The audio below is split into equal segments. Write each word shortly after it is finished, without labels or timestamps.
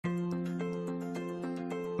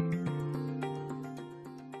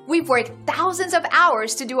We've worked thousands of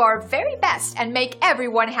hours to do our very best and make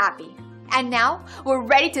everyone happy. And now, we're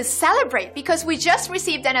ready to celebrate because we just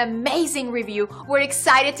received an amazing review we're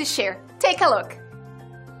excited to share. Take a look.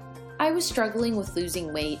 I was struggling with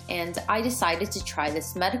losing weight, and I decided to try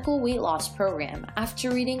this medical weight loss program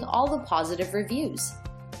after reading all the positive reviews.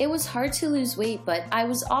 It was hard to lose weight, but I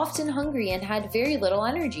was often hungry and had very little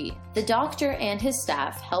energy. The doctor and his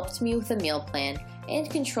staff helped me with a meal plan and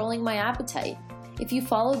controlling my appetite. If you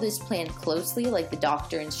follow this plan closely like the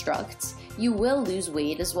doctor instructs, you will lose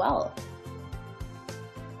weight as well.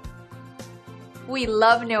 We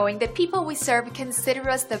love knowing that people we serve consider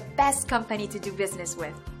us the best company to do business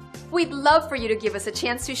with. We'd love for you to give us a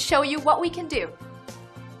chance to show you what we can do.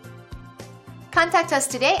 Contact us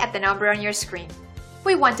today at the number on your screen.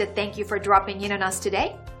 We want to thank you for dropping in on us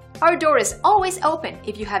today. Our door is always open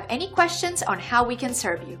if you have any questions on how we can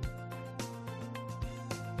serve you.